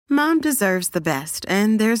Mom deserves the best,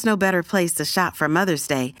 and there's no better place to shop for Mother's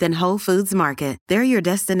Day than Whole Foods Market. They're your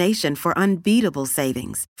destination for unbeatable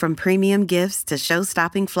savings, from premium gifts to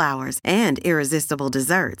show-stopping flowers and irresistible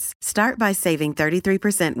desserts. Start by saving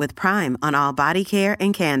 33% with Prime on all body care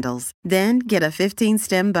and candles. Then get a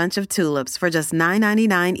 15-stem bunch of tulips for just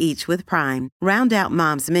 $9.99 each with Prime. Round out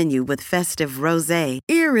Mom's menu with festive rosé,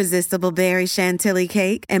 irresistible berry chantilly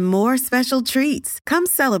cake, and more special treats. Come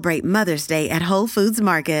celebrate Mother's Day at Whole Foods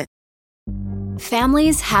Market.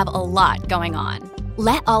 Families have a lot going on.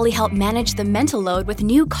 Let Ollie help manage the mental load with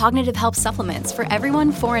new cognitive help supplements for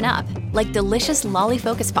everyone 4 and up, like delicious Lolly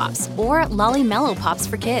Focus Pops or Lolly Mellow Pops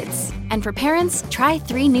for kids. And for parents, try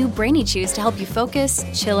 3 new Brainy Chews to help you focus,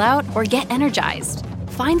 chill out, or get energized.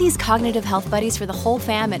 Find these cognitive health buddies for the whole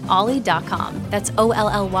fam at ollie.com. That's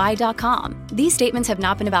OLLY.com. These statements have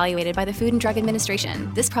not been evaluated by the Food and Drug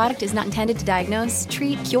Administration. This product is not intended to diagnose,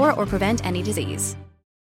 treat, cure, or prevent any disease.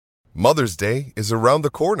 Mother's Day is around the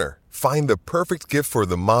corner. Find the perfect gift for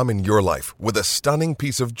the mom in your life with a stunning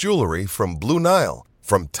piece of jewelry from Blue Nile.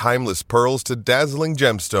 From timeless pearls to dazzling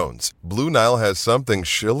gemstones, Blue Nile has something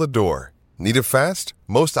she'll adore. Need it fast?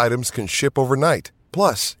 Most items can ship overnight.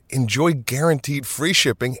 Plus, enjoy guaranteed free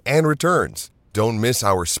shipping and returns. Don't miss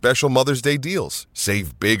our special Mother's Day deals.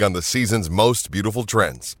 Save big on the season's most beautiful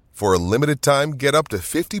trends. For a limited time, get up to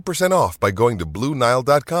 50% off by going to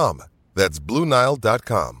BlueNile.com. That's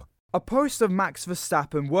BlueNile.com. A post of Max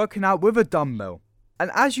Verstappen working out with a dumbbell. And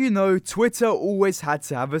as you know, Twitter always had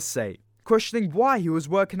to have a say, questioning why he was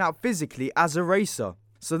working out physically as a racer.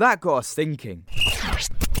 So that got us thinking.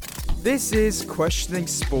 This is Questioning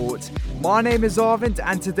Sport. My name is Arvind,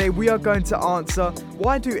 and today we are going to answer,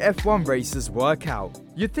 why do F1 racers work out?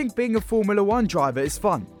 You'd think being a Formula 1 driver is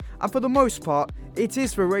fun, and for the most part, it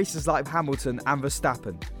is for racers like Hamilton and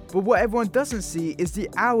Verstappen. But what everyone doesn't see is the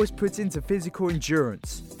hours put into physical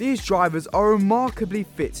endurance. These drivers are remarkably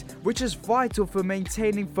fit, which is vital for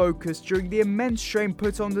maintaining focus during the immense strain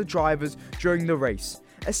put on the drivers during the race,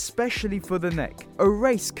 especially for the neck. A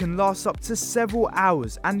race can last up to several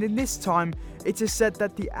hours, and in this time, it is said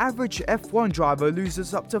that the average F1 driver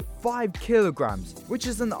loses up to 5 kilograms, which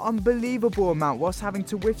is an unbelievable amount whilst having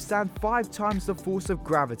to withstand 5 times the force of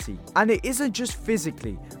gravity. And it isn't just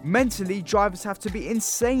physically. Mentally, drivers have to be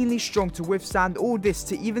insanely strong to withstand all this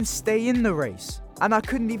to even stay in the race. And I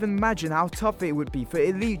couldn't even imagine how tough it would be for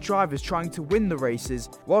elite drivers trying to win the races,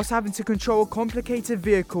 whilst having to control a complicated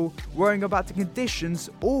vehicle, worrying about the conditions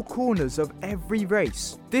or corners of every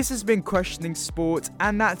race. This has been Questioning Sport,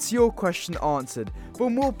 and that's your question answered.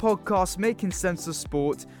 For more podcasts making sense of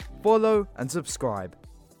sport, follow and subscribe.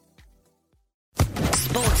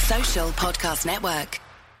 Sports Social Podcast Network.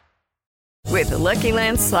 With the Lucky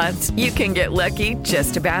Land Slots, you can get lucky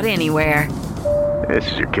just about anywhere.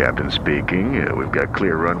 This is your captain speaking. We've got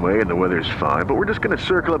clear runway and the weather's fine, but we're just going to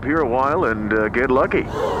circle up here a while and get lucky.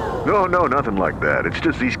 No, nothing like that. It's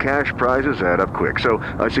just these cash prizes add up quick. So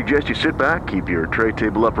I suggest you sit back, keep your tray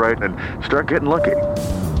table upright, and start getting lucky.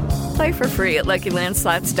 Play for free at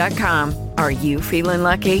LuckyLandSlots.com. Are you feeling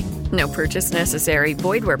lucky? No purchase necessary.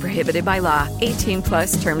 Void where prohibited by law.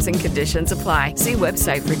 18+ terms and conditions apply. See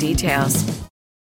website for details.